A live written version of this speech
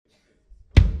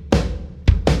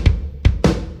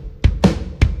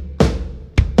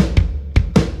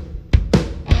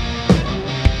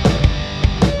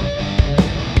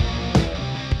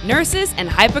Nurses and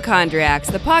Hypochondriacs,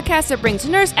 the podcast that brings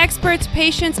nurse experts,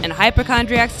 patients, and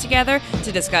hypochondriacs together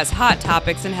to discuss hot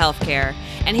topics in healthcare.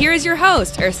 And here is your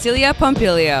host, Ercilia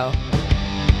Pompilio.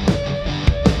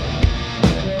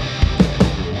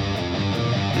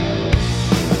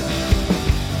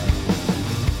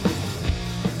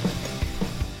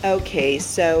 Okay,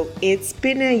 so it's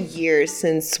been a year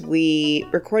since we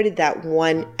recorded that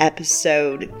one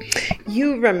episode.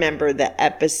 You remember the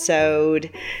episode,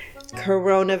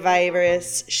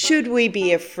 Coronavirus, should we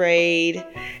be afraid?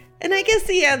 And I guess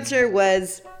the answer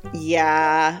was,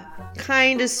 yeah,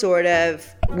 kind of, sort of,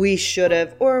 we should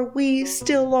have, or we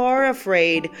still are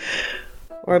afraid.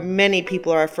 Or many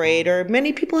people are afraid, or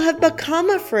many people have become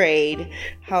afraid,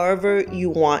 however you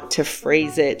want to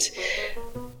phrase it.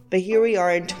 But here we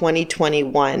are in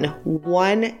 2021,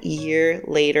 1 year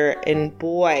later, and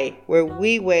boy, were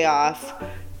we way off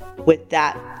with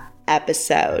that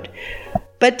episode.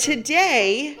 But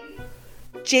today,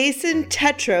 Jason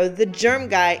Tetro, the germ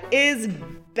guy, is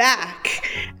back.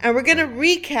 And we're going to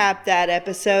recap that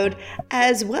episode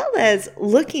as well as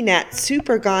looking at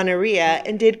super gonorrhea,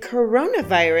 and did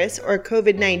coronavirus or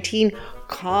COVID-19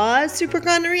 cause super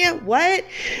gonorrhea? What?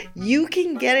 You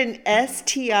can get an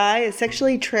STI, a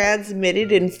sexually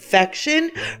transmitted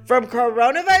infection, from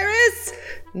coronavirus?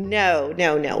 No,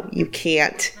 you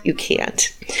can't. You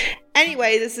can't.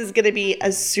 Anyway, this is going to be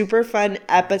a super fun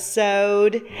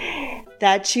episode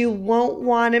that you won't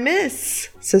want to miss.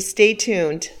 So stay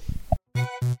tuned.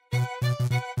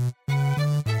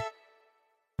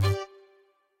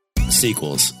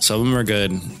 Sequels. Some of them are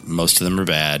good, most of them are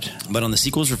bad. But on the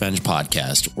Sequels Revenge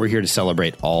podcast, we're here to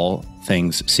celebrate all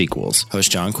things sequels.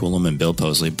 Host John Coolum and Bill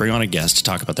Posley bring on a guest to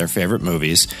talk about their favorite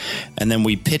movies, and then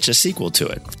we pitch a sequel to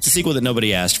it. It's a sequel that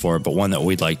nobody asked for, but one that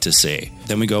we'd like to see.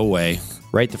 Then we go away,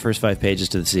 write the first 5 pages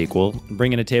to the sequel, and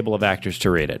bring in a table of actors to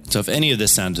read it. So if any of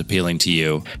this sounds appealing to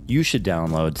you, you should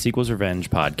download Sequels Revenge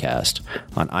podcast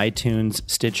on iTunes,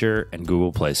 Stitcher, and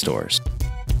Google Play stores.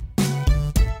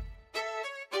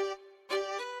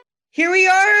 Here we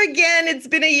are again. It's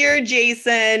been a year,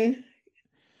 Jason.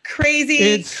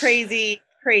 Crazy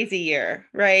year,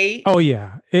 right? Oh,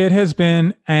 yeah. It has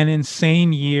been an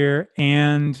insane year.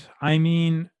 And I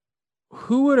mean,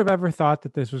 who would have ever thought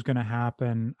that this was going to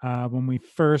happen when we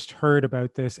first heard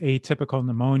about this atypical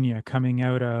pneumonia coming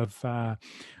out of a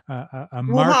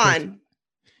market? Wuhan.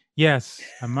 Yes,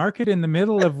 a market in the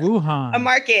middle of Wuhan. A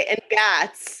market and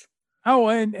bats. Oh,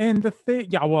 and the thing,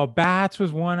 yeah, well, bats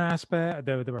was one aspect.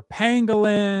 There were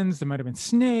pangolins. There might have been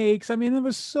snakes. I mean, there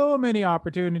was so many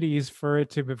opportunities for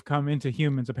it to have come into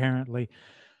humans, apparently.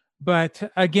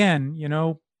 But again, you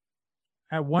know,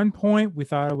 at one point we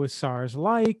thought it was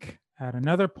SARS-like. At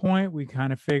another point, we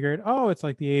kind of figured, oh, it's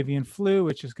like the avian flu.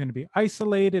 It's just going to be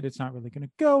isolated. It's not really going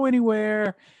to go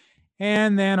anywhere.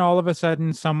 And then all of a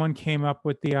sudden, someone came up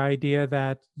with the idea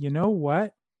that, you know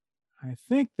what? I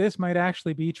think this might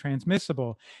actually be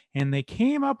transmissible. And they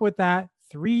came up with that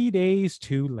 3 days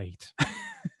too late.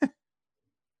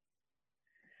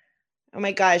 Oh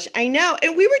my gosh, I know.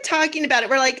 And we were talking about it.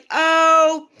 We're like,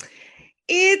 oh,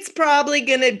 it's probably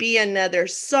going to be another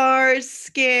SARS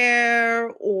scare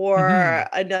or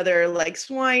another like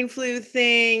swine flu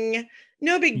thing.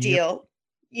 No big deal.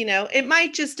 You know, it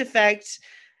might just affect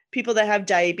people that have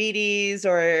diabetes,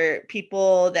 or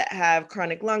people that have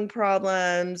chronic lung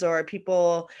problems, or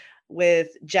people with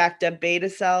jacked up beta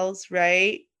cells,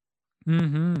 right?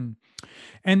 Mm-hmm.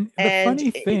 And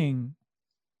the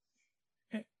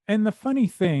funny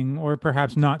thing, or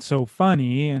perhaps not so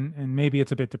funny, and maybe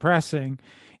it's a bit depressing,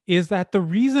 is that the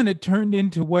reason it turned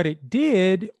into what it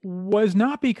did was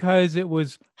not because it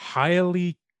was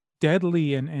highly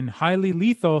deadly and highly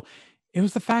lethal. It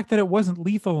was the fact that it wasn't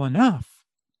lethal enough.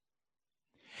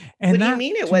 And what do you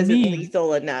mean it wasn't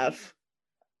lethal enough?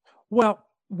 Well,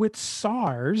 with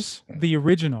SARS, the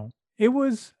original, it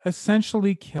was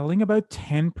essentially killing about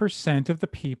 10% of the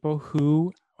people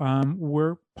who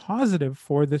were positive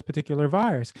for this particular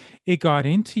virus. It got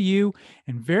into you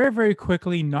and very, very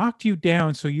quickly knocked you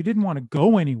down, so you didn't want to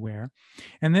go anywhere.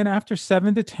 And then after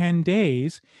 7 to 10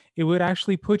 days, it would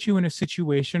actually put you in a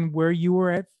situation where you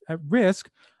were at risk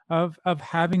of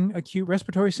having acute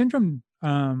respiratory syndrome.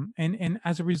 And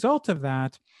as a result of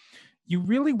that, you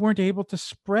really weren't able to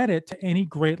spread it to any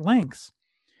great lengths.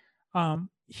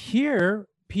 Here,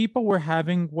 people were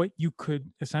having what you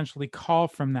could essentially call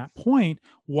from that point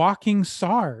walking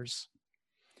SARS.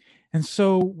 And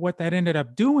so what that ended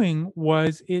up doing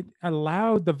was it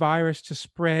allowed the virus to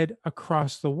spread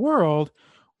across the world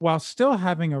while still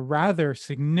having a rather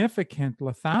significant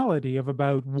lethality of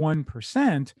about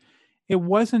 1%. It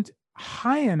wasn't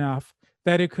high enough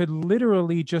that it could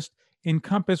literally just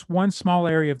encompass one small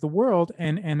area of the world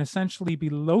and essentially be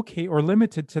located or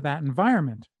limited to that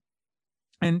environment.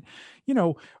 And,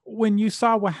 when you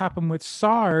saw what happened with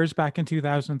SARS back in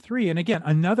 2003, and again,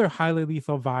 another highly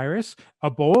lethal virus,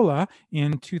 Ebola,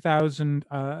 in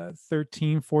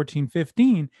 2013, 14,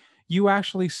 15, you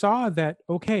actually saw that,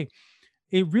 okay,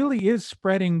 it really is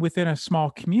spreading within a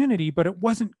small community, but it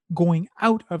wasn't going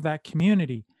out of that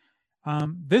community.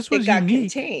 This It was got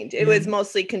unique. contained. It was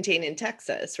mostly contained in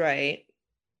Texas, right?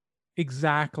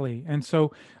 Exactly. And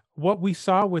so what we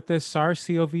saw with this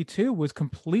SARS-CoV-2 was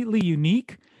completely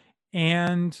unique.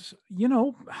 And,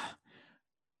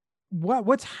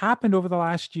 what's happened over the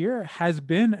last year has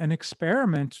been an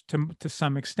experiment to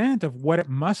some extent of what it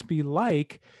must be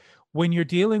like when you're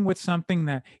dealing with something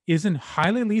that isn't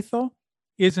highly lethal,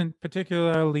 isn't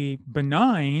particularly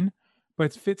benign,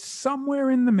 but fits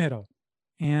somewhere in the middle.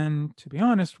 And to be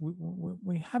honest,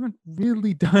 we haven't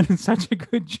really done such a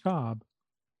good job.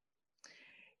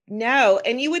 No,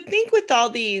 and you would think with all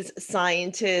these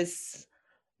scientists,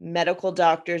 medical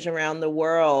doctors around the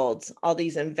world, all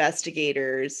these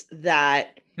investigators,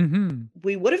 that Hmm.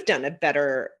 we would have done a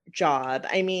better job.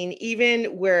 I mean,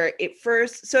 even where it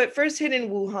first hit in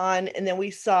Wuhan, and then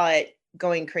we saw it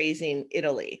going crazy in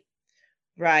Italy,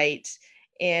 right?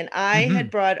 And I Hmm.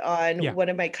 had brought on Yeah. one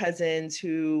of my cousins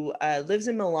who lives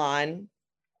in Milan,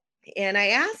 and I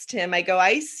asked him, I go,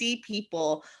 I see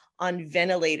people on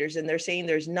ventilators, and they're saying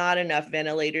there's not enough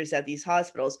ventilators at these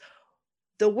hospitals.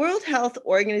 The World Health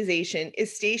Organization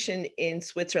is stationed in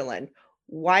Switzerland.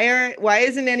 Why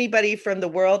isn't anybody from the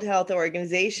World Health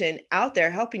Organization out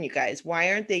there helping you guys?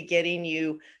 Why aren't they getting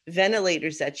you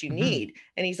ventilators that you Hmm. need?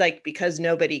 And he's like, because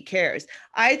nobody cares.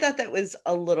 I thought that was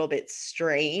a little bit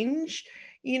strange.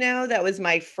 That was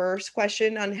my first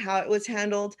question on how it was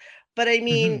handled. But I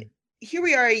mean, Hmm. here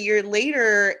we are a year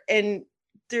later, and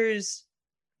there's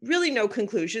really no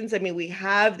conclusions. I mean, we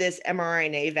have this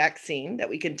mRNA vaccine that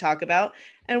we can talk about,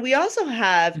 and we also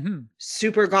have Hmm.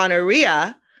 super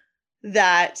gonorrhea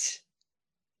that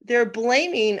they're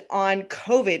blaming on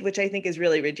COVID, which I think is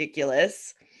really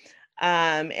ridiculous.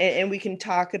 And we can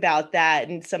talk about that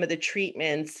and some of the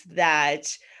treatments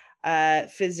that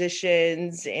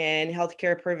physicians and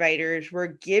healthcare providers were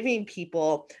giving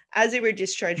people as they were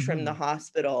discharged from the Hmm.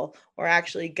 hospital or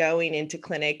actually going into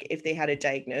clinic if they had a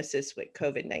diagnosis with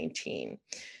COVID-19.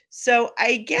 So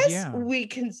I guess Yeah. we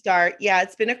can start. Yeah,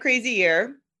 it's been a crazy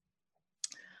year.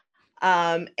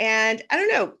 And I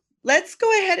don't know. Let's go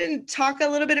ahead and talk a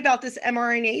little bit about this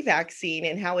mRNA vaccine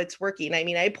and how it's working. I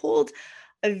mean, I pulled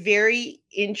a very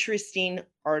interesting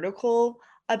article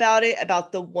about it,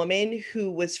 about the woman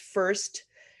who was first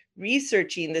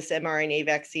researching this mRNA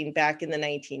vaccine back in the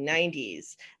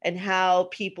 1990s, and how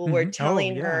people were Hmm. Oh,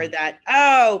 telling her yeah. that,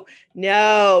 oh,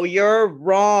 no, you're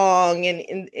wrong,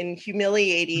 and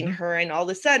humiliating Hmm. her. And all of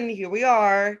a sudden, here we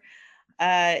are.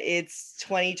 It's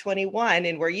 2021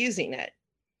 and we're using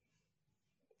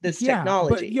this Yeah,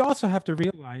 technology. but you also have to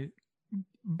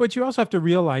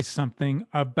realize something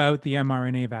about the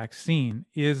mRNA vaccine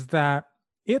is that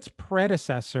its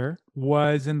predecessor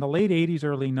was in the late 80s,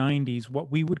 early 90s,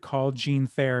 what we would call gene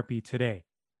therapy today.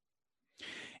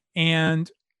 And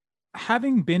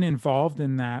having been involved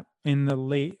in that in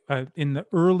the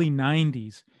early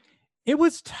 90s, it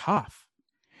was tough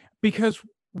because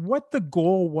what the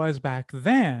goal was back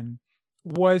then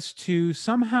was to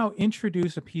somehow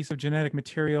introduce a piece of genetic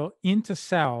material into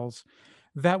cells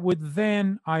that would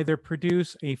then either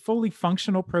produce a fully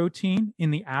functional protein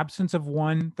in the absence of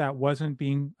one that wasn't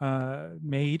being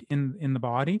made in the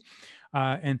body.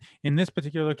 And in this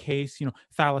particular case,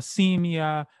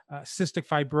 thalassemia, cystic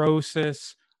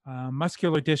fibrosis,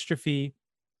 muscular dystrophy,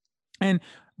 and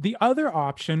the other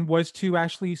option was to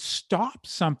actually stop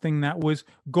something that was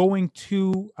going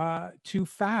too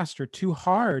fast or too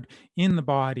hard in the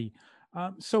body.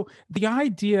 So the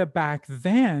idea back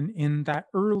then, in that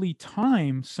early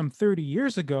time, some 30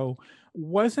 years ago,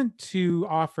 wasn't to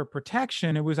offer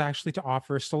protection; it was actually to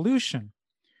offer a solution.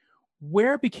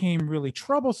 Where it became really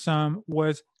troublesome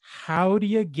was how do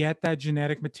you get that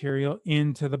genetic material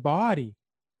into the body?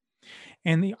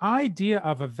 And the idea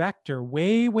of a vector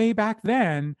way back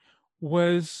then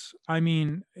was, I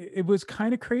mean, it was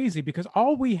kind of crazy because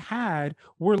all we had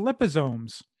were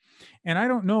liposomes. And I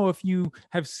don't know if you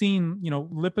have seen,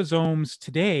 liposomes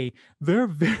today. They're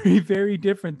very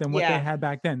different than what they Yeah. had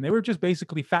back then. They were just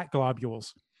basically fat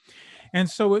globules. And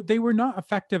so they were not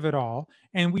effective at all.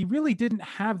 And we really didn't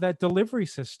have that delivery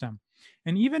system.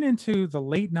 And even into the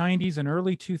late 90s and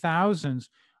early 2000s,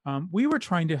 we were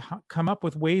trying to come up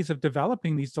with ways of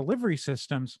developing these delivery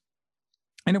systems.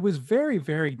 And it was very,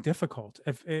 very difficult.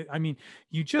 I mean,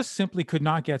 you just simply could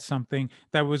not get something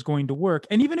that was going to work.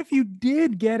 And even if you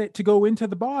did get it to go into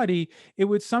the body, it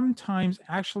would sometimes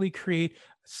actually create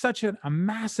such a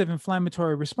massive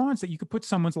inflammatory response that you could put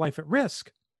someone's life at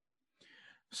risk.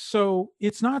 So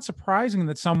it's not surprising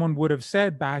that someone would have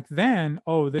said back then,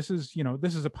 oh, this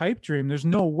is a pipe dream. There's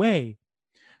no way.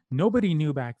 Nobody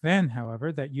knew back then,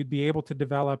 however, that you'd be able to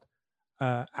develop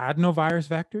adenovirus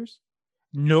vectors.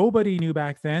 Nobody knew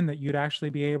back then that you'd actually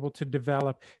be able to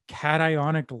develop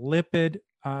cationic lipid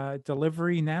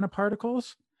delivery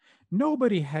nanoparticles.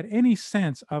 Nobody had any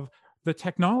sense of the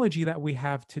technology that we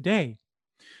have today.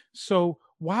 So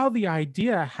while the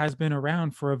idea has been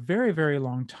around for a very, very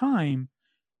long time,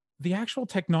 the actual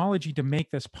technology to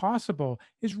make this possible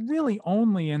is really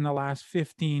only in the last 10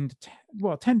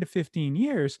 to 15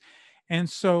 years. And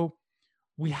so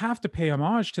we have to pay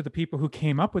homage to the people who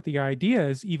came up with the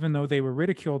ideas, even though they were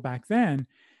ridiculed back then,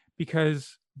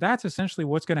 because that's essentially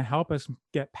what's going to help us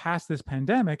get past this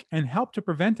pandemic and help to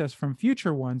prevent us from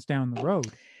future ones down the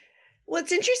road. Well,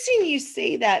 it's interesting you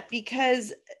say that,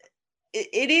 because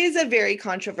it is a very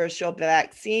controversial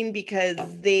vaccine, because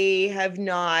they have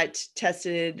not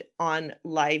tested on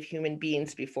live human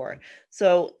beings before.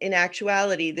 So in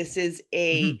actuality, this is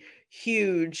a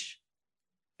huge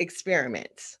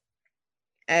experiment.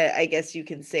 I guess you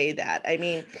can say that. I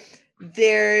mean,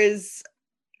 there's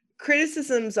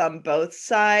criticisms on both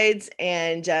sides,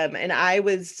 and I'm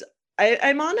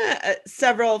on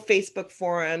several Facebook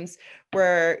forums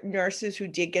where nurses who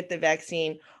did get the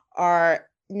vaccine are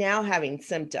now having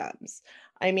symptoms.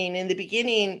 I mean, in the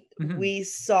beginning, we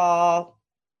saw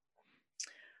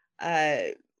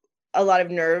a lot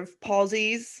of nerve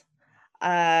palsies.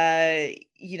 What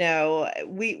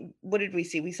did we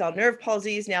see? We saw nerve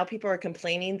palsies. Now people are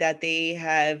complaining that they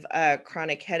have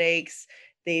chronic headaches.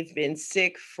 They've been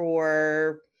sick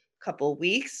for a couple of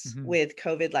weeks with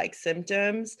COVID-like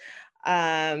symptoms.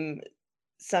 There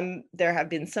have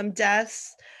been some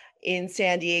deaths. In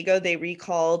San Diego, they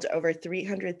recalled over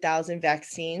 300,000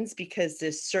 vaccines because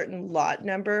this certain lot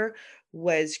number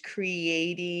was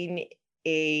creating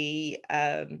a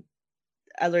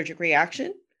allergic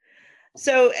reaction.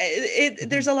 So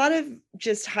there's a lot of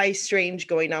just high strange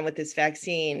going on with this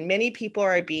vaccine. Many people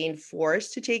are being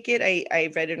forced to take it.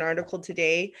 I read an article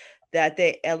today that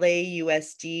the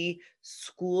LAUSD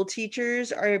school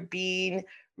teachers are being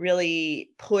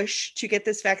really pushed to get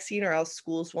this vaccine, or else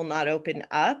schools will not open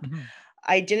up.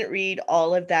 I didn't read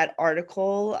all of that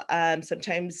article.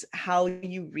 Sometimes how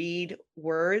you read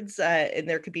words, and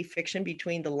there could be fiction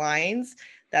between the lines.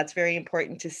 That's very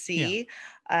important to see,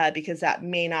 because that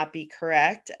may not be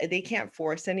correct. They can't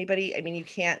force anybody. I mean, you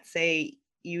can't say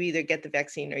you either get the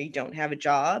vaccine or you don't have a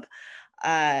job,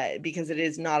 because it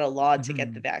is not a law to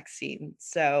get the vaccine.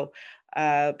 So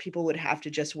people would have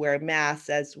to just wear masks,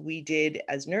 as we did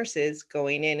as nurses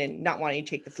going in and not wanting to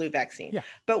take the flu vaccine.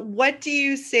 But what do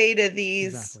you say to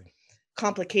these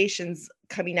complications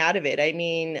coming out of it? I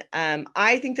mean,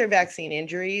 I think they're vaccine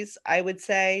injuries, I would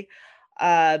say.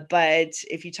 But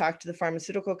if you talk to the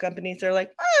pharmaceutical companies, they're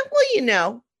like,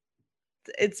 well,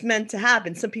 it's meant to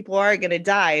happen. Some people are going to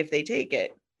die if they take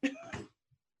it.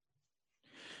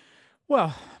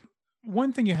 Well,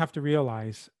 one thing you have to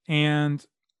realize, and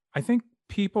I think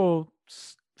people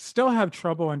still have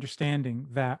trouble understanding,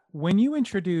 that when you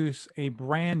introduce a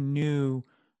brand new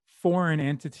foreign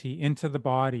entity into the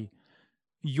body,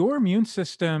 your immune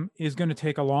system is going to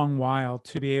take a long while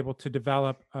to be able to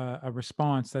develop a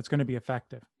response that's going to be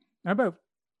effective. About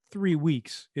 3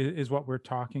 weeks is what we're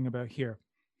talking about here.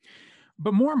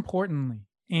 But more importantly,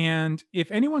 and if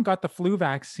anyone got the flu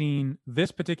vaccine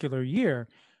this particular year,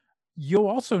 you'll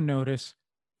also notice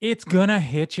it's going to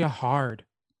hit you hard.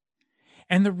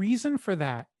 And the reason for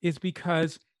that is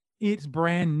because it's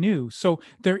brand new. So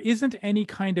there isn't any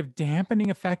kind of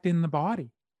dampening effect in the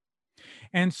body.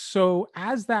 And so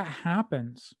as that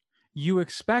happens, you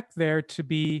expect there to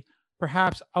be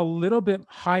perhaps a little bit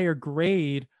higher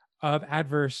grade of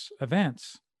adverse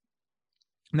events.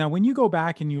 Now, when you go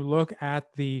back and you look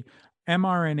at the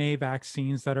mRNA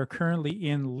vaccines that are currently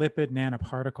in lipid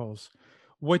nanoparticles,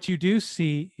 what you do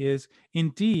see is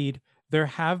indeed there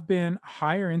have been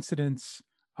higher incidents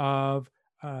of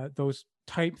those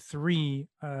type 3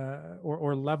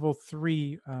 or level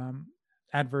 3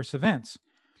 adverse events.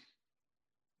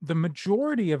 The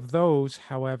majority of those,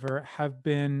 however, have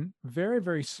been very,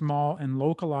 very small and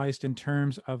localized in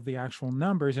terms of the actual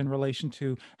numbers in relation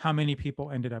to how many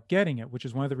people ended up getting it, which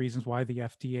is one of the reasons why the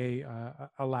FDA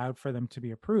allowed for them to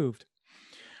be approved.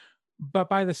 But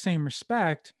by the same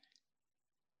respect,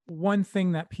 one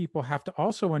thing that people have to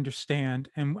also understand,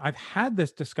 and I've had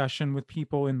this discussion with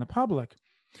people in the public,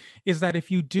 is that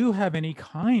if you do have any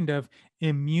kind of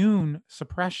immune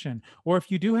suppression, or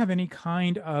if you do have any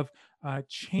kind of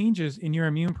changes in your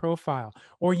immune profile,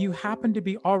 or you happen to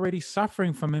be already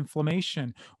suffering from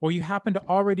inflammation, or you happen to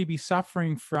already be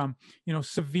suffering from,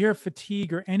 severe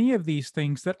fatigue, or any of these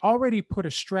things that already put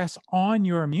a stress on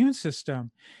your immune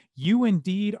system, you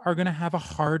indeed are going to have a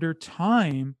harder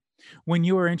time when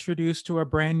you are introduced to a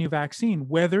brand new vaccine,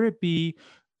 whether it be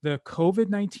the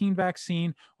COVID-19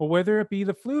 vaccine or whether it be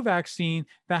the flu vaccine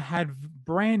that had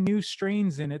brand new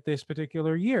strains in it this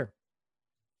particular year.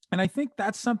 And I think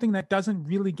that's something that doesn't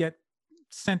really get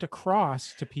sent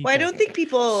across to people. Well, I don't think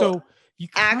people So you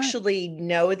can't actually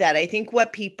know that. I think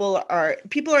what people are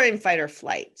in fight or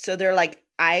flight. So they're like,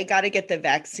 I got to get the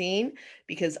vaccine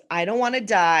because I don't want to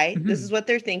die. This Mhm. is what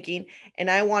they're thinking. And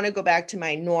I want to go back to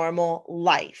my normal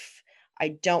life. I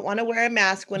don't want to wear a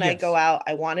mask when I go Yes. out.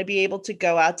 I want to be able to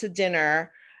go out to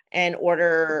dinner and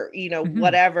order, Mhm.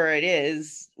 whatever it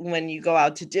is when you go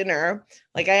out to dinner.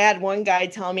 Like I had one guy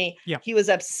tell me Yeah. he was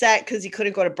upset because he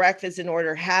couldn't go to breakfast and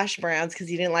order hash browns because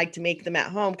he didn't like to make them at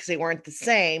home because they weren't the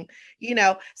same.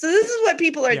 So this is what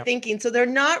people are Yep. thinking. So they're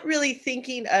not really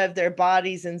thinking of their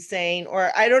bodies and saying,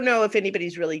 or I don't know if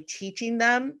anybody's really teaching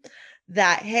them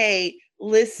that, hey,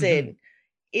 listen, Mhm.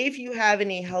 if you have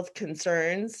any health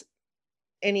concerns,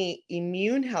 any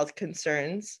immune health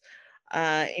concerns,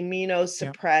 Yep.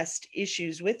 immunosuppressed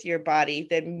issues with your body,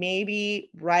 then maybe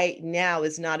right now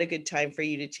is not a good time for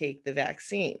you to take the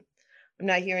vaccine. I'm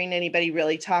not hearing anybody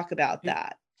really talk about It-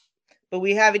 that. But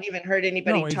we haven't even heard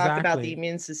anybody no, talk about the exactly.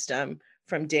 immune system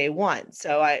from day one.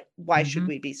 So why should Mhm.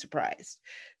 we be surprised?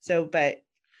 So, but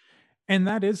And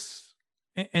that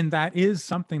is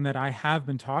something that I have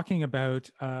been talking about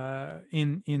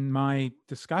in my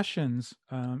discussions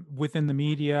within the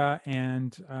media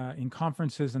and in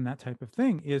conferences and that type of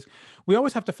thing. Is we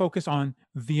always have to focus on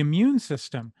the immune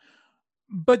system,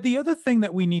 but the other thing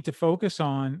that we need to focus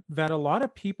on that a lot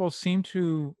of people seem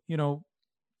to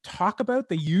talk about,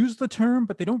 they use the term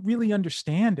but they don't really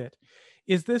understand it,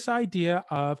 is this idea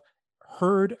of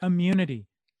herd immunity,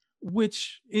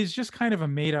 which is just kind of a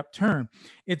made up term.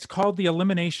 It's called the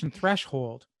elimination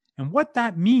threshold. And what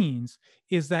that means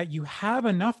is that you have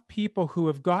enough people who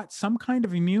have got some kind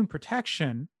of immune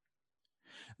protection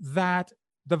that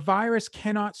the virus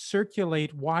cannot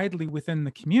circulate widely within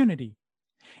the community.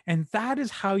 And that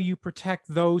is how you protect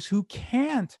those who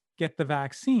can't get the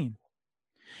vaccine.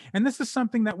 And this is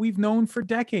something that we've known for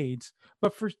decades,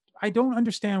 but I don't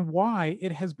understand why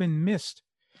it has been missed.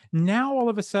 Now all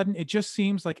of a sudden it just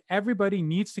seems like everybody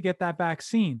needs to get that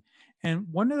vaccine. And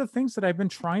one of the things that I've been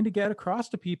trying to get across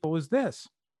to people is this.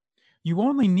 You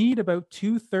only need about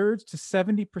 2/3 to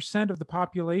 70% of the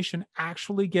population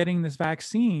actually getting this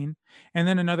vaccine, and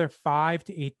then another 5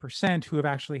 to 8% who have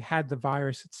actually had the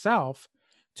virus itself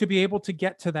to be able to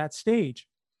get to that stage.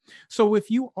 So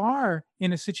if you are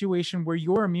in a situation where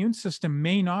your immune system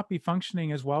may not be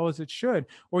functioning as well as it should,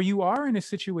 or you are in a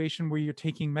situation where you're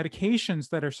taking medications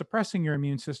that are suppressing your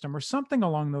immune system or something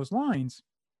along those lines,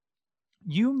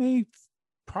 you may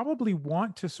probably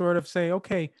want to sort of say,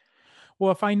 okay,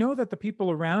 well, if I know that the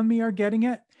people around me are getting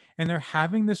it and they're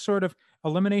having this sort of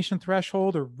elimination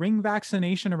threshold or ring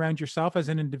vaccination around yourself as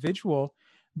an individual,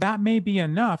 that may be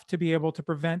enough to be able to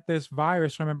prevent this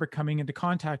virus from ever coming into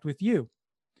contact with you.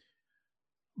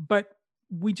 But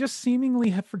we just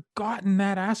seemingly have forgotten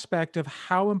that aspect of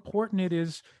how important it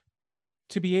is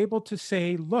to be able to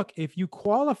say, look, if you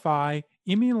qualify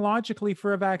immunologically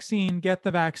for a vaccine, get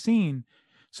the vaccine,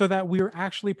 so that we're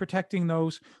actually protecting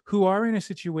those who are in a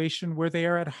situation where they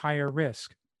are at higher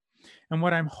risk. And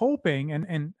what I'm hoping,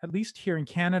 and at least here in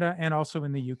Canada and also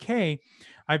in the UK,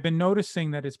 I've been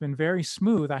noticing that it's been very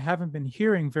smooth. I haven't been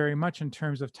hearing very much in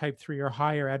terms of type 3 or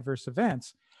higher adverse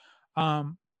events.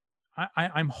 Um,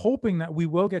 I'm hoping that we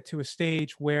will get to a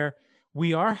stage where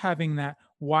we are having that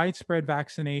widespread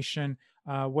vaccination,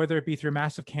 whether it be through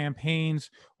massive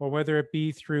campaigns or whether it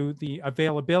be through the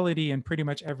availability in pretty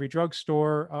much every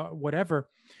drugstore, whatever,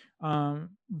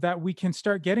 that we can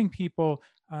start getting people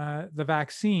the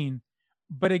vaccine.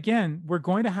 But again, we're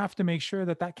going to have to make sure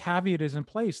that that caveat is in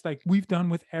place, like we've done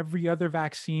with every other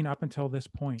vaccine up until this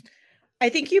point. I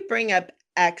think you bring up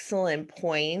excellent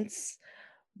points,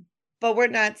 but we're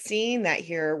not seeing that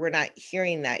here. We're not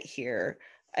hearing that here.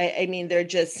 I mean, they're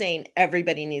just saying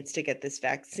everybody needs to get this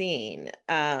vaccine.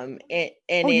 And Oh,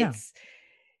 yeah. it's,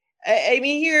 I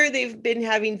mean, here they've been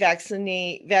having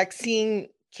vaccine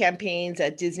campaigns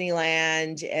at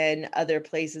Disneyland and other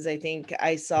places. I think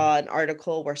I saw an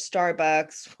article where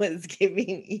Starbucks was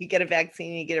giving, you get a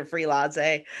vaccine, you get a free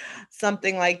latte,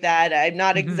 something like that. I'm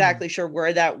not exactly sure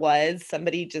where that was.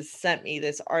 Somebody just sent me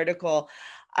this article.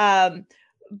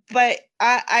 But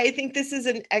I think this is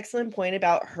an excellent point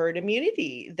about herd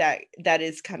immunity that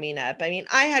is coming up. I mean,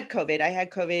 I had COVID. I had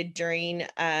COVID during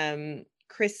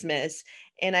Christmas,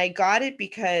 and I got it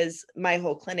because my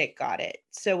whole clinic got it.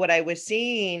 So what I was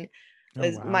seeing Oh,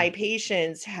 was my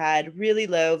patients had really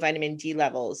low vitamin D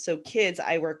levels. So kids,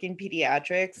 I work in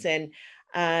pediatrics,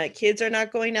 and kids are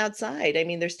not going outside. I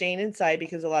mean, they're staying inside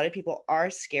because a lot of people are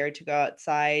scared to go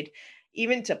outside,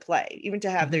 even to play, even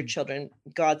to have their children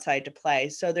go outside to play.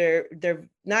 So they're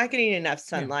not getting enough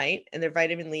sunlight, and their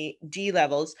vitamin D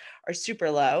levels are super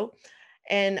low.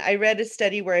 And I read a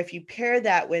study where if you pair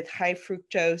that with high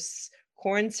fructose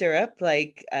corn syrup,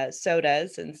 like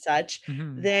sodas and such,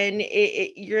 then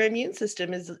your immune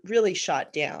system is really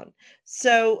shot down.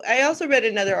 So I also read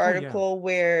another article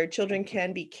where children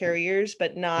can be carriers,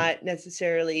 but not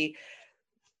necessarily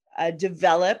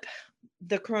develop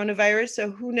the coronavirus. So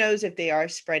who knows if they are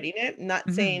spreading it? I'm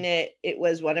not saying it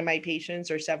was one of my patients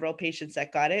or several patients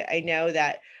that got it. I know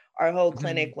that our whole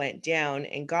clinic went down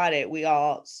and got it. We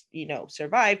all,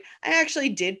 survived. I actually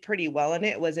did pretty well in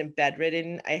it. Wasn't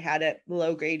bedridden. I had a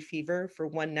low grade fever for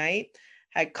one night,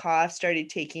 had cough, started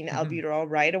taking albuterol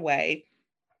right away,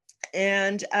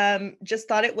 and just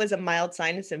thought it was a mild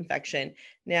sinus infection.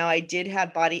 Now, I did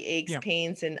have body aches,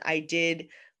 pains, and I did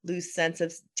lose sense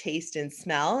of taste and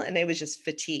smell, and I was just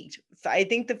fatigued. I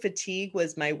think the fatigue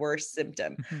was my worst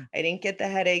symptom. I didn't get the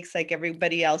headaches like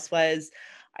everybody else was.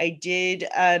 I did,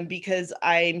 because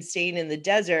I'm staying in the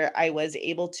desert, I was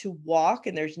able to walk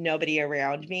and there's nobody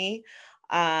around me.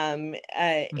 And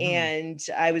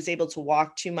I was able to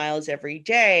walk 2 miles every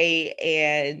day,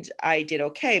 and I did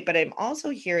okay. But I'm also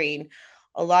hearing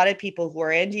a lot of people who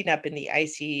are ending up in the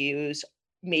ICUs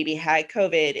maybe had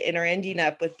COVID and are ending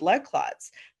up with blood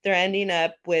clots. They're ending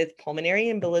up with pulmonary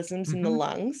embolisms in the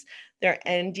lungs. They're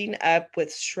ending up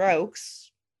with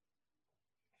strokes,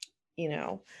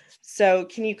 So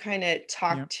can you kind of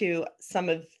talk to some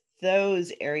of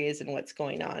those areas and what's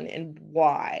going on and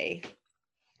why?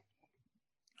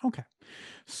 Okay.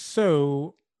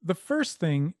 So the first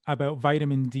thing about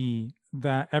vitamin D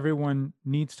that everyone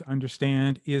needs to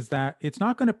understand is that it's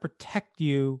not going to protect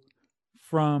you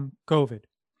from COVID.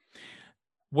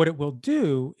 What it will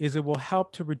do is it will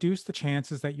help to reduce the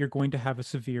chances that you're going to have a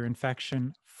severe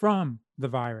infection from the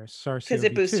virus, SARS-CoV-2. Because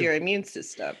it boosts your immune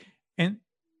system. And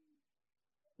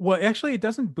well, actually, it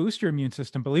doesn't boost your immune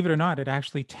system. Believe it or not, it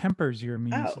actually tempers your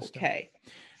immune system. Okay.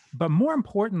 But more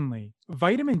importantly,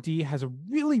 vitamin D has a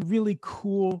really, really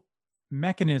cool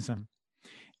mechanism.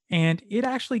 And it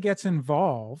actually gets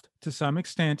involved to some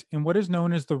extent in what is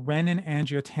known as the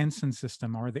renin-angiotensin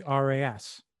system, or the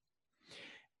RAS.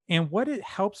 And what it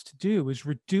helps to do is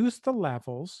reduce the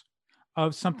levels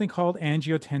of something called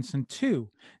angiotensin 2.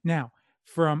 Now,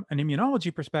 from an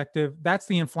immunology perspective, that's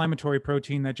the inflammatory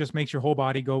protein that just makes your whole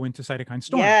body go into cytokine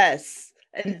storm. Yes.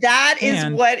 And that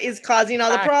is what is causing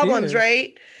all the problems,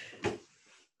 right?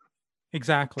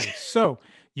 Exactly. So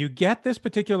you get this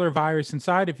particular virus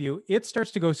inside of you, it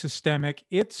starts to go systemic,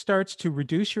 it starts to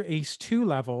reduce your ACE2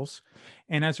 levels.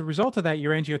 And as a result of that,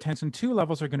 your angiotensin 2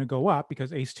 levels are going to go up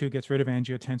because ACE2 gets rid of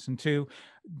angiotensin 2.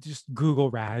 Just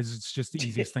Google RAS, it's just the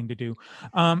easiest thing to do.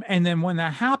 And then when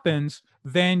that happens,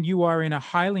 then you are in a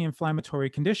highly inflammatory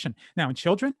condition. Now, in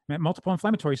children, multiple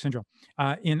inflammatory syndrome.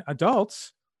 In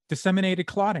adults, disseminated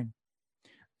clotting.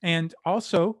 And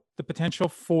also the potential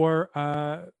for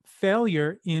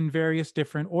failure in various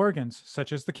different organs,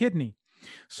 such as the kidney.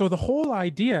 So the whole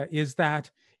idea is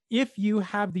that if you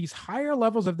have these higher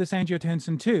levels of this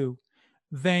angiotensin 2,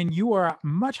 then you are at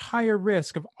much higher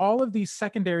risk of all of these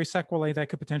secondary sequelae that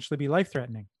could potentially be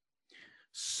life-threatening.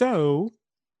 So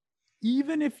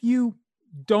even if you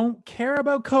don't care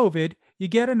about COVID, you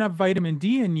get enough vitamin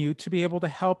D in you to be able to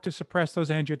help to suppress those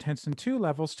angiotensin 2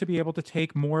 levels to be able to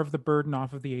take more of the burden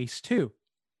off of the ACE2.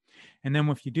 And then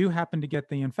if you do happen to get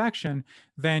the infection,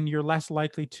 then you're less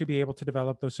likely to be able to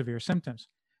develop those severe symptoms.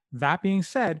 That being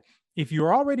said, if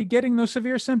you're already getting those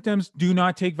severe symptoms, do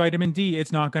not take vitamin D.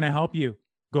 It's not going to help you.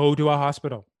 Go to a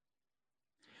hospital.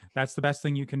 That's the best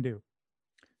thing you can do.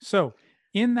 So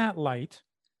in that light,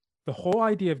 the whole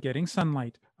idea of getting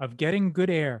sunlight, of getting good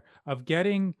air, of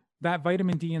getting that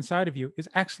vitamin D inside of you is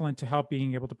excellent to help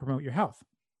being able to promote your health.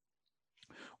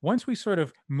 Once we sort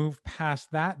of move past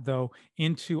that, though,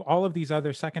 into all of these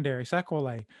other secondary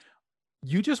sequelae,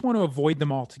 you just want to avoid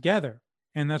them altogether.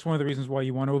 And that's one of the reasons why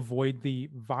you want to avoid the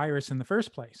virus in the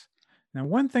first place. Now,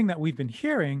 one thing that we've been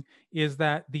hearing is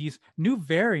that these new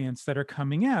variants that are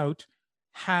coming out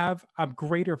have a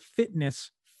greater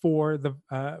fitness for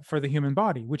the human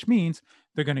body, which means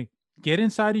they're going to get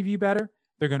inside of you better,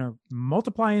 they're going to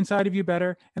multiply inside of you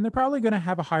better, and they're probably going to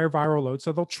have a higher viral load,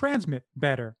 so they'll transmit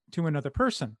better to another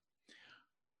person.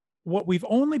 What we've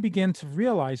only begun to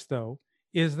realize, though,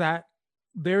 is that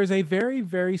there is a very,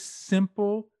 very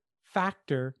simple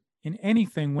factor in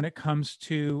anything when it comes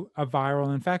to a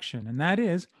viral infection, and that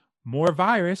is more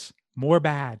virus, more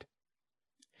bad.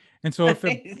 And so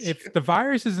if the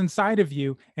virus is inside of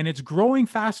you and it's growing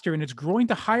faster and it's growing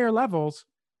to higher levels,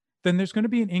 then there's going to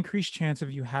be an increased chance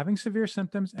of you having severe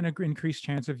symptoms and an increased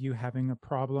chance of you having a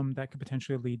problem that could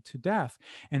potentially lead to death.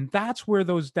 And that's where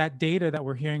that data that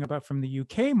we're hearing about from the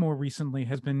UK more recently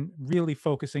has been really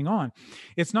focusing on.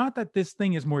 It's not that this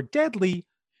thing is more deadly,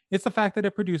 it's the fact that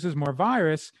it produces more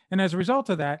virus. And as a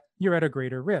result of that, you're at a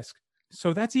greater risk.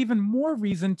 So that's even more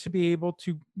reason to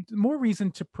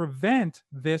prevent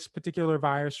this particular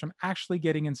virus from actually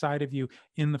getting inside of you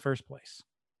in the first place.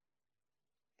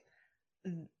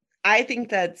 I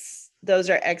think those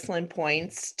are excellent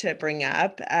points to bring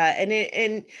up.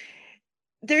 And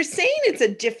they're saying it's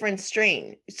a different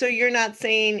strain. So you're not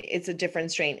saying it's a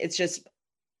different strain. It's just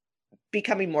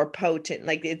becoming more potent.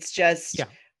 Like it's just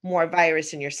more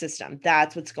virus in your system.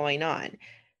 That's what's going on.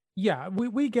 Yeah,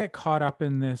 we get caught up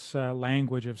in this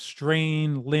language of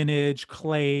strain, lineage,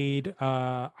 clade,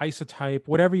 isotype,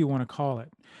 whatever you want to call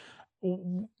it.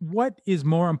 What is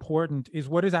more important is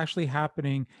what is actually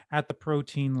happening at the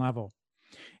protein level.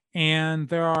 And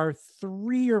there are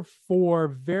 3 or 4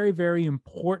 very, very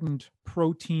important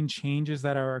protein changes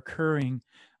that are occurring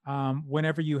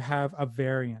whenever you have a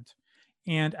variant.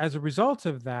 And as a result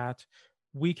of that,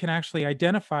 we can actually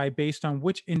identify based on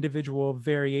which individual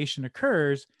variation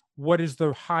occurs, what is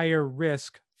the higher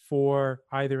risk for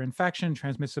either infection,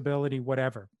 transmissibility,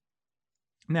 whatever.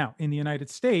 Now, in the United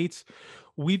States,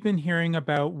 we've been hearing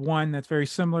about one that's very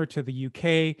similar to the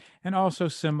UK and also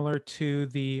similar to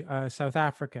the South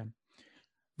African.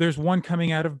 There's one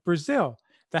coming out of Brazil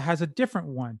that has a different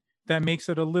one that makes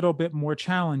it a little bit more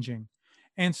challenging.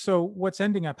 And so what's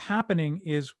ending up happening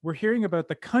is we're hearing about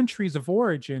the countries of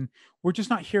origin. We're just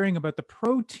not hearing about the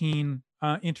protein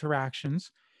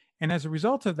interactions. And as a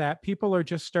result of that, people are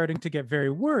just starting to get very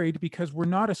worried because we're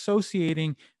not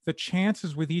associating the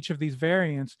chances with each of these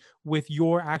variants with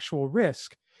your actual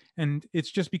risk. And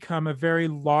it's just become a very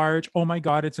large, oh my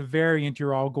God, it's a variant,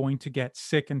 you're all going to get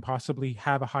sick and possibly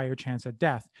have a higher chance of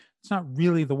death. It's not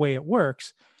really the way it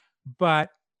works. But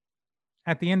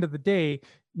at the end of the day,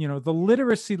 the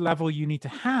literacy level you need to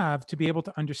have to be able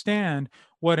to understand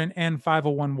what an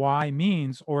N501Y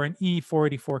means or an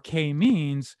E484K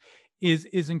means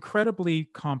is incredibly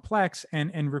complex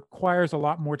and requires a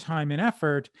lot more time and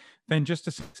effort than just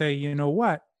to say, you know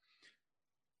what,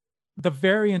 the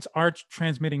variants are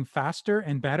transmitting faster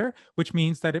and better, which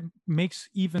means that it makes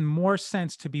even more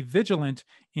sense to be vigilant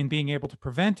in being able to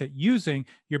prevent it using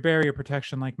your barrier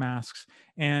protection like masks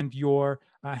and your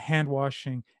hand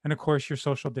washing and, of course, your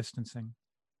social distancing.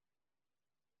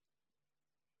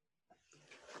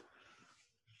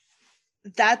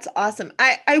 That's awesome.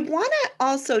 I want to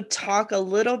also talk a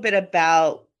little bit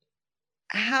about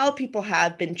how people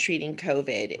have been treating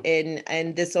COVID,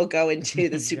 and this will go into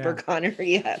the super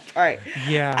gonorrhea part.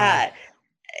 Yeah.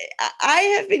 I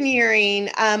have been hearing,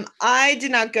 I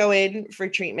did not go in for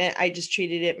treatment. I just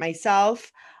treated it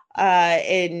myself.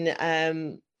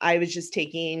 I was just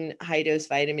taking high dose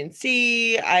vitamin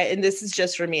C. And this is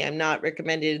just for me. I'm not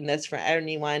recommending this for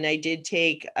anyone. I did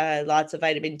take lots of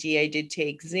vitamin D. I did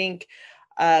take zinc.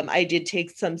 I did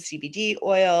take some CBD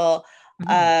oil,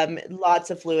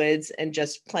 lots of fluids, and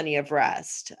just plenty of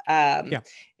rest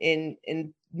in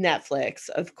Netflix,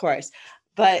 of course.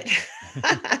 But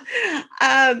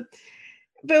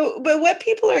but what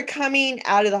people are coming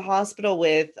out of the hospital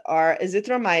with are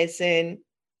azithromycin,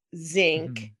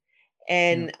 zinc,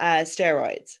 and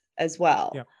steroids as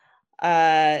well.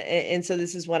 And so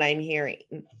this is what I'm hearing.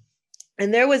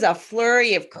 And there was a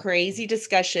flurry of crazy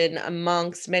discussion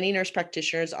amongst many nurse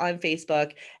practitioners on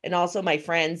Facebook, and also my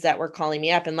friends that were calling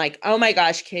me up and like, oh my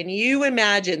gosh, can you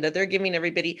imagine that they're giving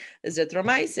everybody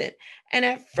azithromycin? And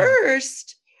at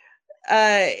first,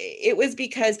 it was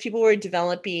because people were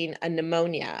developing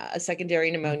a secondary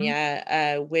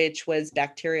pneumonia, which was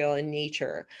bacterial in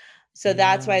nature. So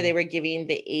that's why they were giving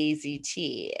the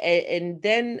AZT. And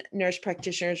then nurse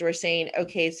practitioners were saying,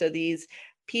 okay, so these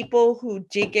people who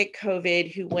did get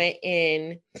COVID, who went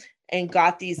in and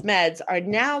got these meds, are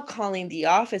now calling the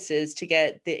offices to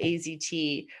get the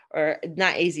AZT, or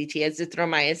not AZT,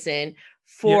 azithromycin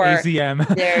for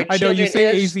AZM. their I know you children.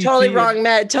 say It's AZT. totally wrong,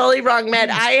 Med. Totally wrong, Med.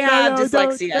 I have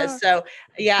dyslexia. No. So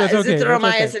yeah, That's okay.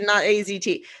 azithromycin, not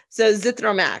AZT. So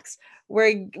Zithromax.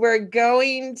 We're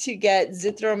going to get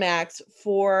Zithromax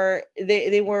for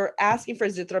they were asking for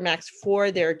Zithromax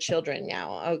for their children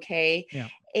now. Okay. Yeah.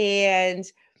 And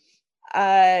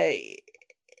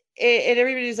and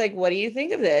everybody's like, what do you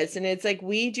think of this? And it's like,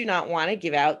 we do not want to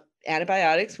give out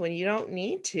antibiotics when you don't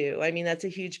need to. I mean, that's a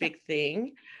huge big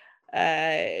thing,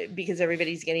 because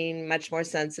everybody's getting much more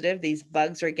sensitive. These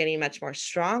bugs are getting much more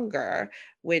stronger,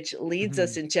 which leads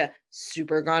us into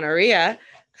super gonorrhea,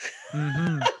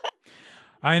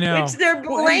 I know. which they're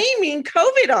blaming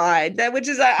COVID on. That, which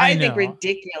is I think know.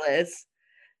 ridiculous.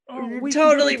 We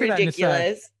Totally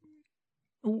ridiculous.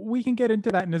 We can get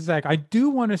into that in a sec. I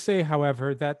do want to say,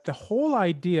 however, that the whole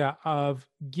idea of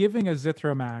giving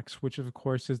azithromax, which of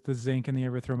course is the zinc and the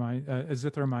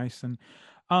azithromycin,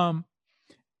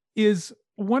 is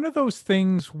one of those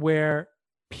things where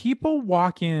people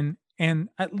walk in and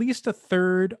at least a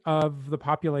third of the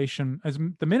population, as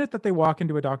the minute that they walk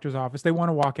into a doctor's office, they want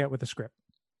to walk out with a script.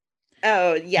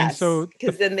 Oh, yes. And so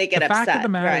because then they get the upset. fact of the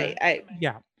matter, right.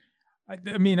 Yeah.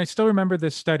 I mean, I still remember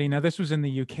this study. Now, this was in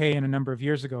the UK and a number of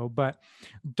years ago, but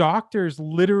doctors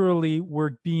literally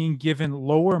were being given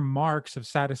lower marks of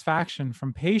satisfaction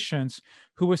from patients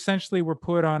who essentially were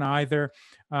put on either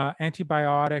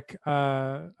antibiotic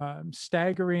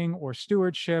staggering or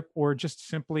stewardship, or just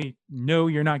simply, no,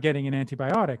 you're not getting an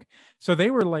antibiotic. So they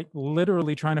were like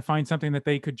literally trying to find something that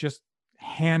they could just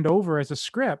hand over as a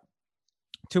script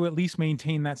to at least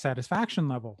maintain that satisfaction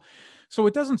level. So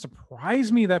it doesn't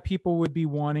surprise me that people would be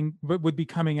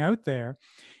coming out there.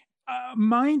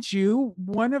 Mind you,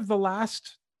 one of the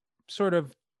last sort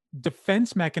of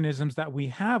defense mechanisms that we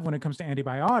have when it comes to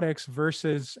antibiotics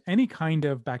versus any kind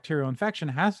of bacterial infection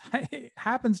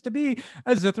happens to be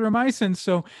azithromycin.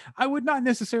 So I would not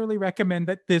necessarily recommend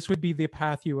that this would be the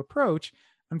path you approach.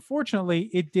 Unfortunately,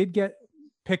 it did get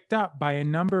picked up by a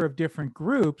number of different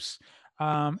groups.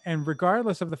 And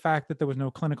regardless of the fact that there was no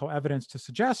clinical evidence to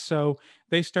suggest so,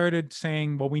 they started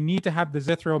saying, well, we need to have the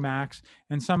Zithromax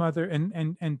and some other,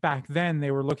 and back then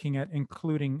they were looking at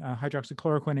including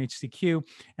hydroxychloroquine, HCQ.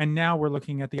 And now we're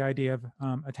looking at the idea of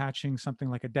attaching something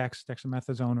like a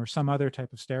dexamethasone or some other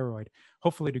type of steroid.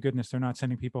 Hopefully to goodness, they're not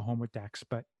sending people home with Dex,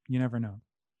 but you never know.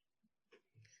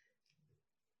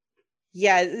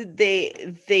 Yeah,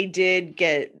 they did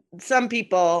get, some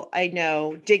people I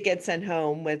know did get sent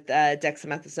home with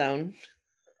dexamethasone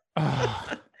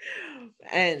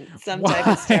and some type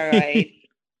of steroid.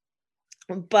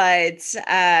 But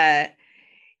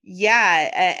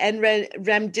yeah, and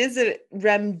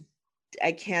remdesivir,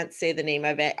 I can't say the name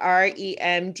of it.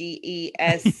 REMDES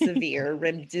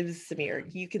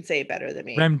remdesivir. You can say it better than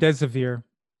me. Remdesivir.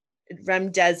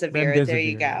 There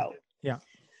you go. Yeah.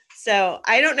 So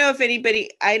I don't know if anybody,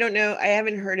 I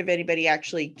haven't heard of anybody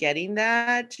actually getting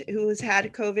that who's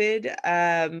had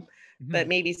COVID, but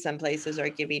maybe some places are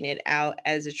giving it out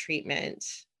as a treatment.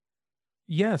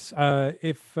 Yes.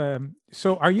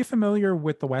 So are you familiar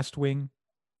with The West Wing?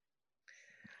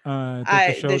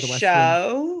 The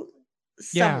show,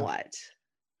 somewhat.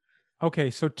 Yeah.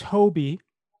 Okay. So Toby,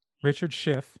 Richard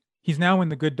Schiff, he's now in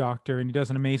The Good Doctor and he does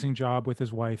an amazing job with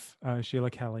his wife,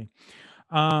 Sheila Kelly.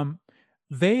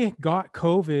 They got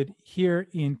COVID here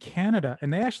in Canada,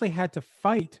 and they actually had to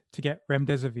fight to get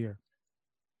remdesivir.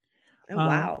 Oh,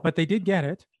 wow. But they did get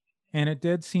it, and it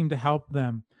did seem to help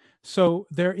them. So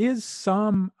there is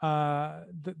some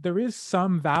value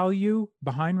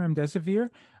behind remdesivir,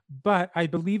 but I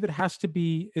believe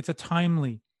it's a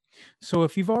timely. So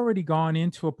if you've already gone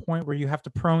into a point where you have to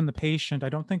prone the patient, I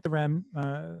don't think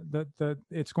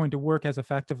it's going to work as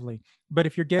effectively. But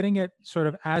if you're getting it sort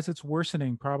of as it's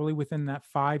worsening, probably within that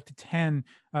 5 to 10,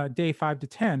 day 5 to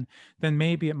 10, then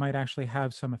maybe it might actually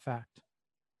have some effect.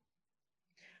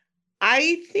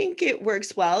 I think it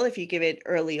works well if you give it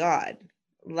early on,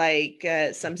 like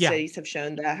some studies have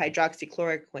shown that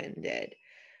hydroxychloroquine did.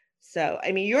 So,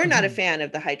 I mean, you're not a fan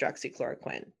of the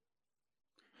hydroxychloroquine.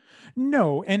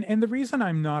 No, and the reason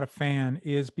I'm not a fan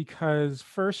is because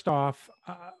first off,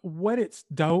 what it's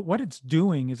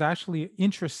doing is actually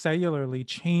intracellularly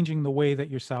changing the way that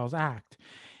your cells act.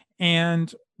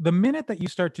 And the minute that you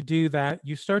start to do that,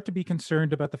 you start to be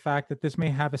concerned about the fact that this may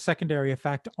have a secondary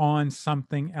effect on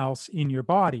something else in your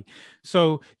body.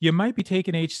 So you might be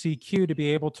taking HCQ to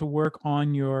be able to work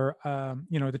on your,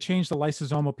 to change the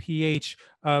lysosomal pH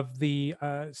of the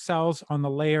cells on the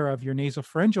layer of your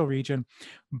nasopharyngeal region.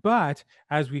 But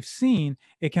as we've seen,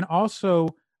 it can also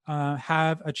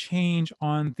have a change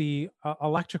on the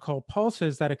electrical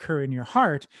pulses that occur in your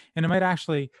heart, and it might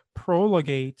actually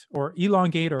prolongate or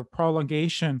elongate or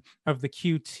prolongation of the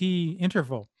QT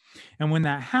interval. And when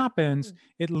that happens,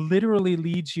 it literally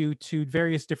leads you to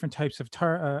various different types of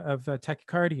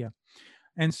tachycardia.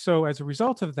 And so, as a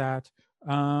result of that,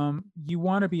 you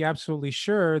want to be absolutely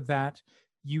sure that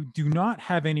you do not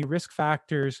have any risk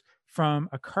factors from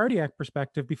a cardiac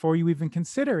perspective before you even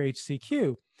consider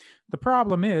HCQ. The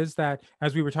problem is that,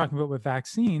 as we were talking about with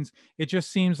vaccines, it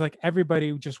just seems like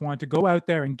everybody just wanted to go out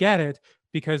there and get it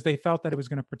because they felt that it was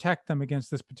going to protect them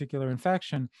against this particular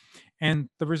infection. And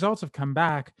the results have come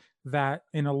back that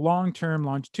in a long-term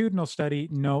longitudinal study,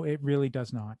 no, it really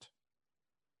does not.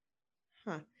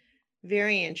 Huh.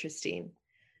 Very interesting.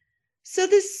 So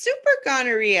the super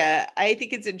gonorrhea, I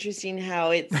think it's interesting how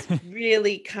it's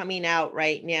really coming out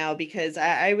right now, because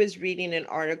I was reading an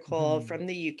article from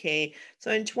the UK. So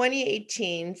in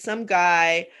 2018, some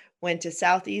guy went to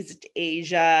Southeast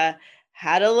Asia,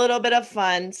 had a little bit of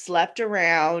fun, slept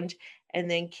around, and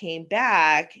then came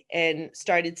back and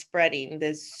started spreading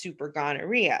this super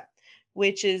gonorrhea,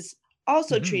 which is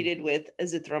also treated with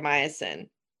azithromycin.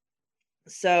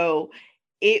 So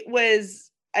it was,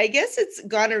 I guess it's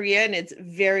gonorrhea, and it's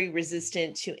very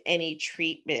resistant to any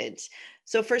treatment.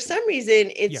 So for some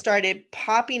reason, it started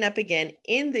popping up again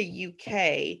in the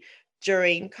UK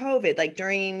during COVID, like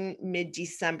during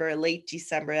mid-December, late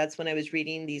December. That's when I was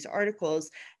reading these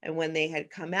articles and when they had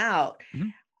come out.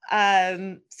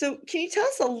 So can you tell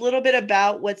us a little bit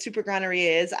about what super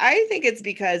gonorrhea is? I think it's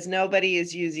because nobody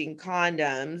is using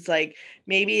condoms. Like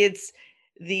maybe it's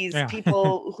these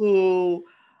people who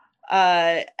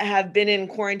have been in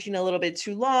quarantine a little bit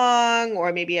too long,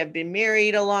 or maybe have been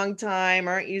married a long time,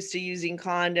 aren't used to using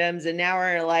condoms, and now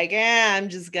are like, I'm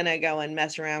just gonna go and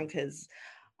mess around because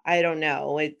I don't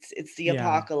know, it's the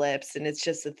apocalypse and it's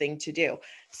just a thing to do.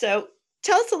 So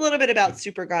tell us a little bit about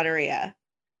super gonorrhea.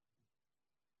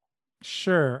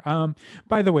 Sure.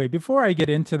 By the way, before I get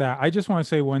into that, I just want to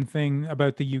say one thing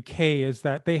about the UK is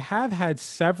that they have had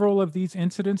several of these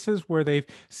incidences where they've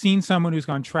seen someone who's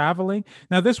gone traveling.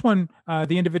 Now, this one,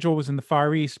 the individual was in the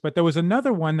Far East, but there was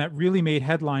another one that really made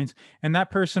headlines, and that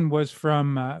person was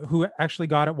from who actually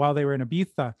got it while they were in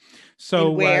Ibiza. So,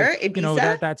 In where? Ibiza? You know,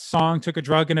 that song "Took a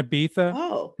Drug in Ibiza."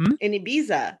 Oh, in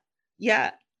Ibiza.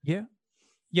 Yeah. Yeah.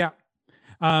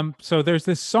 So there's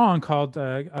this song called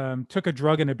 "Took a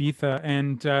Drug in Ibiza,"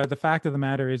 and the fact of the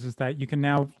matter is that you can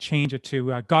now change it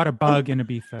to "Got a Bug in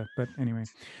Ibiza." But anyway,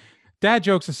 dad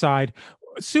jokes aside,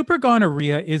 super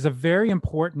gonorrhea is a very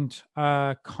important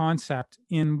concept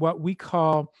in what we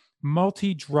call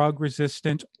multi-drug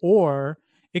resistant or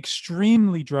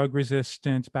extremely drug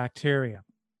resistant bacteria.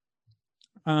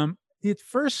 It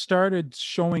first started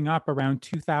showing up around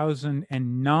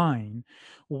 2009,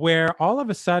 where all of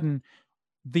a sudden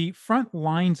the front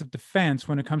lines of defense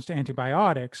when it comes to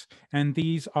antibiotics, and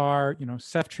these are,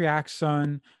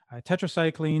 ceftriaxone,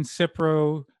 tetracycline,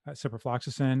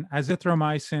 ciprofloxacin,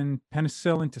 azithromycin,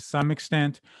 penicillin to some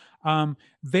extent,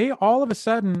 they all of a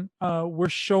sudden were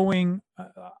showing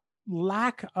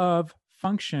lack of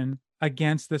function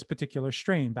against this particular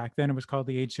strain. Back then it was called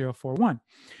the H041.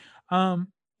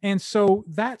 And so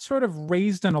that sort of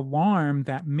raised an alarm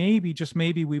that maybe, just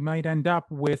maybe, we might end up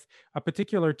with a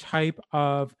particular type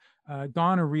of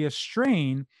gonorrhea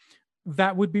strain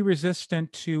that would be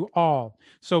resistant to all.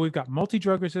 So we've got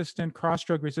multi-drug resistant,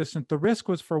 cross-drug resistant. The risk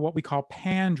was for what we call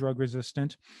pan-drug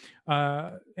resistant.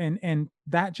 And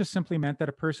that just simply meant that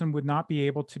a person would not be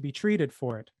able to be treated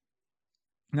for it.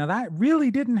 Now, that really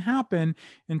didn't happen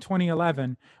in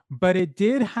 2011, but it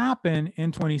did happen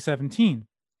in 2017.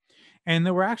 And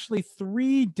there were actually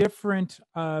 3 different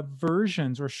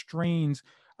versions or strains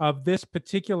of this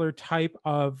particular type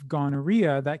of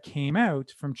gonorrhea that came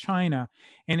out from China.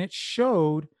 And it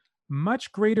showed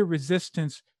much greater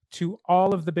resistance to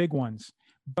all of the big ones.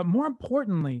 But more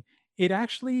importantly, it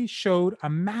actually showed a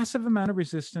massive amount of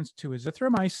resistance to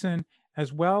azithromycin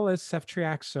as well as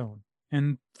ceftriaxone.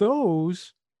 And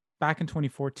those, back in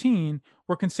 2014,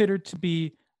 were considered to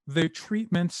be the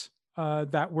treatments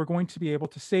that were going to be able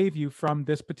to save you from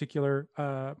this particular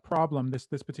problem,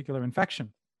 this particular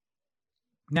infection.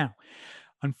 Now,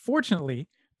 unfortunately,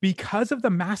 because of the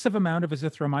massive amount of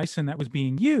azithromycin that was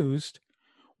being used,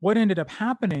 what ended up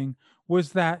happening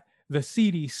was that the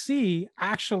CDC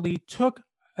actually took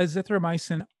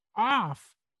azithromycin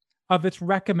off of its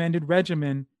recommended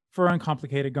regimen for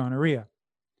uncomplicated gonorrhea.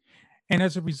 And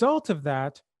as a result of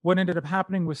that, what ended up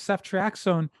happening was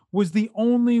ceftriaxone was the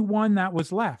only one that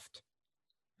was left.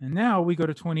 And now we go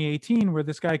to 2018, where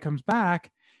this guy comes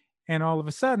back, and all of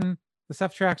a sudden, the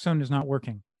ceftriaxone is not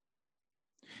working.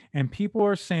 And people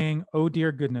are saying, oh,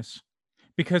 dear goodness,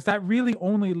 because that really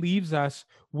only leaves us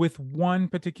with one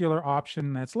particular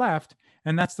option that's left,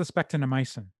 and that's the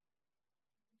spectinomycin.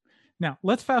 Now,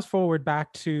 let's fast forward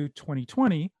back to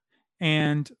 2020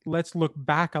 and let's look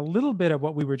back a little bit at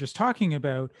what we were just talking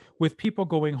about with people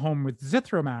going home with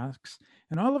Zithromax.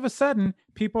 And all of a sudden,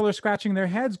 people are scratching their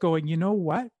heads going, you know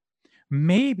what?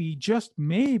 Maybe, just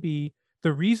maybe,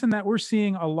 the reason that we're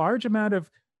seeing a large amount of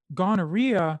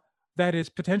gonorrhea that is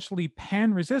potentially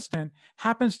pan resistant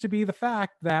happens to be the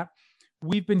fact that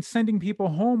we've been sending people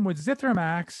home with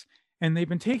Zithromax and they've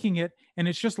been taking it, and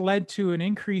it's just led to an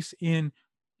increase in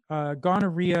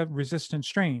gonorrhea resistant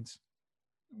strains.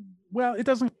 Well, it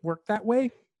doesn't work that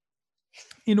way.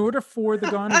 In order for the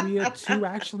gonorrhea to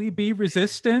actually be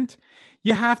resistant,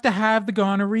 you have to have the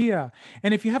gonorrhea.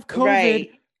 And if you have COVID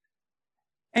Right.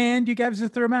 and you get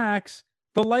Zithromax,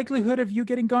 the likelihood of you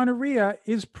getting gonorrhea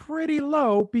is pretty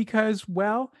low because,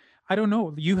 well, I don't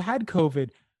know, you had COVID.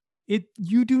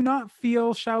 You do not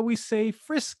feel, shall we say,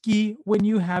 frisky when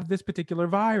you have this particular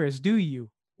virus, do you?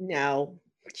 No,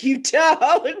 you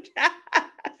don't.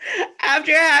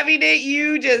 After having it,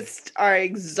 you just are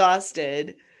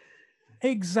exhausted.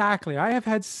 Exactly. I have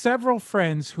had several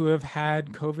friends who have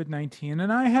had COVID-19,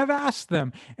 and I have asked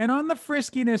them, and on the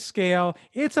friskiness scale,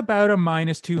 it's about a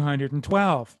minus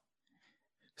 212.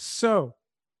 So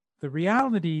the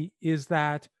reality is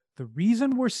that the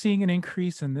reason we're seeing an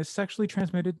increase in this sexually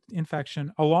transmitted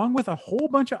infection, along with a whole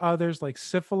bunch of others like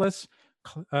syphilis,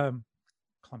 chlamydia,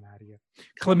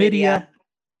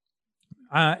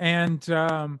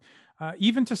 and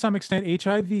even to some extent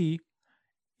HIV,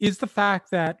 is the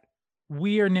fact that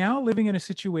we are now living in a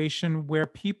situation where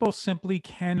people simply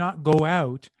cannot go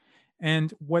out.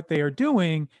 And what they are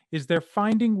doing is they're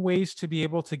finding ways to be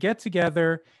able to get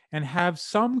together and have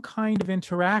some kind of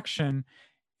interaction.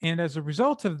 And as a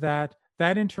result of that,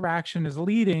 that interaction is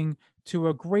leading to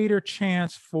a greater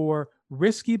chance for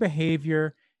risky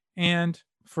behavior and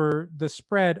for the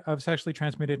spread of sexually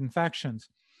transmitted infections.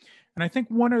 And I think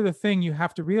one other thing you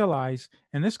have to realize,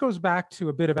 and this goes back to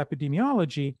a bit of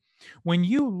epidemiology, when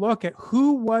you look at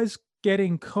who was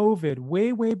getting COVID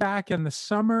way back in the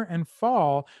summer and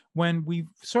fall, when we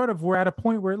sort of were at a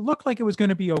point where it looked like it was going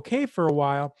to be okay for a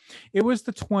while, it was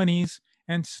the 20s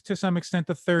and to some extent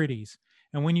the 30s.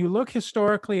 And when you look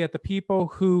historically at the people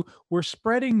who were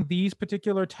spreading these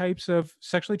particular types of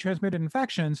sexually transmitted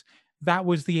infections, that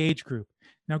was the age group.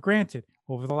 Now, granted,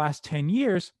 over the last 10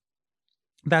 years,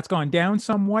 that's gone down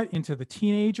somewhat into the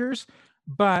teenagers,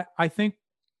 but I think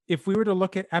if we were to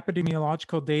look at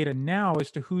epidemiological data now as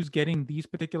to who's getting these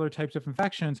particular types of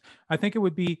infections, I think it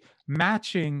would be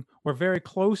matching or very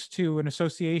close to an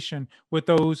association with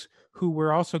those who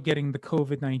were also getting the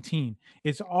COVID-19.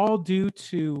 It's all due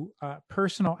to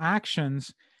personal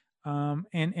actions,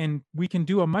 and we can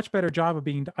do a much better job of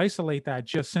being able to isolate that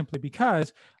just simply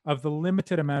because of the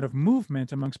limited amount of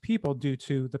movement amongst people due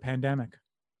to the pandemic.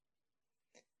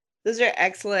 Those are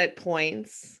excellent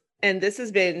points. And this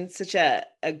has been such a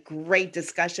great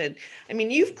discussion. I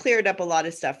mean, you've cleared up a lot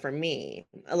of stuff for me,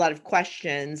 a lot of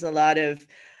questions, a lot of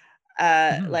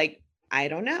like, I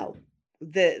don't know.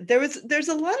 There's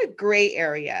a lot of gray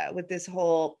area with this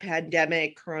whole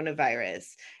pandemic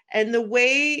coronavirus and the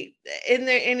way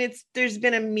there's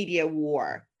been a media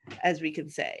war, as we can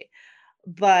say.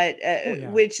 But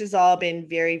which has all been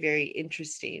very, very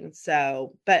interesting.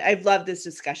 So, but I've loved this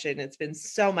discussion. It's been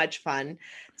so much fun.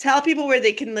 Tell people where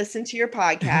they can listen to your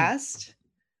podcast.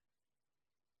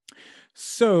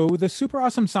 So the Super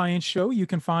Awesome Science Show you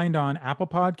can find on Apple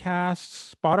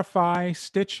Podcasts, Spotify,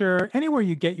 Stitcher, anywhere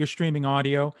you get your streaming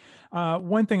audio.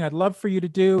 One thing I'd love for you to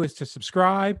do is to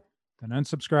subscribe, then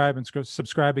unsubscribe and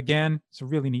subscribe again. It's a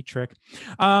really neat trick.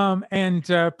 And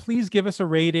please give us a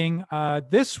rating.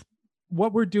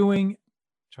 What we're doing,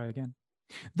 try again.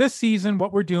 This season,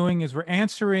 what we're doing is we're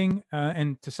answering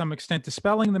and to some extent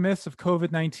dispelling the myths of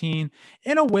COVID-19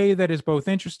 in a way that is both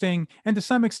interesting and to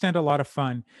some extent a lot of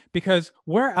fun. Because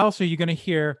where else are you going to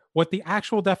hear what the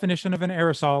actual definition of an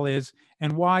aerosol is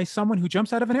and why someone who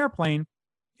jumps out of an airplane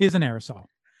is an aerosol?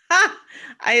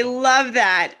 I love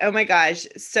that. Oh my gosh,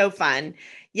 so fun.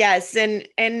 Yes,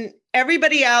 and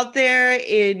everybody out there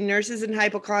in nurses and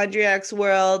hypochondriacs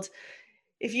world,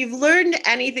 if you've learned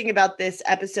anything about this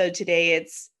episode today,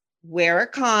 it's wear a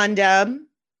condom.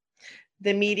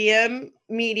 The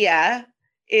media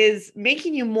is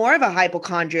making you more of a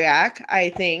hypochondriac, I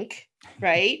think,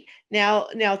 right? Now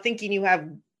thinking you have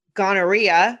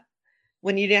gonorrhea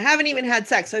when you haven't even had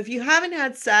sex. So if you haven't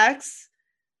had sex,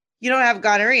 you don't have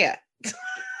gonorrhea.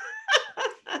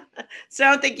 So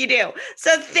I don't think you do.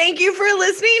 So thank you for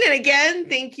listening. And again,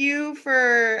 thank you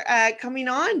for coming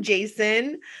on,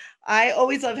 Jason. I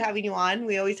always love having you on.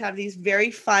 We always have these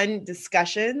very fun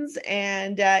discussions.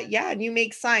 And and you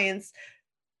make science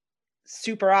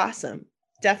super awesome.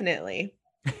 Definitely.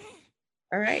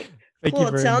 All right. Thank cool.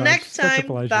 you very Till much. next Such a time.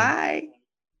 pleasure. Bye.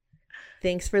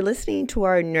 Thanks for listening to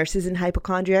our Nurses and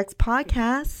Hypochondriacs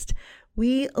podcast.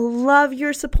 We love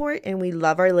your support and we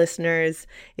love our listeners.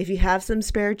 If you have some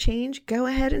spare change, go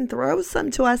ahead and throw some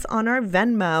to us on our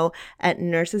Venmo at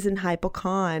Nurses and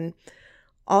Hypochon.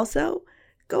 Also,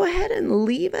 go ahead and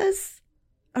leave us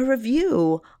a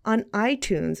review on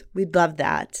iTunes. We'd love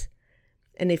that.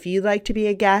 And if you'd like to be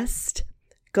a guest,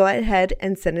 go ahead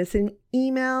and send us an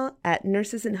email at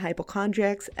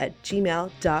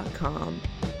nursesandhypochondriacs@gmail.com.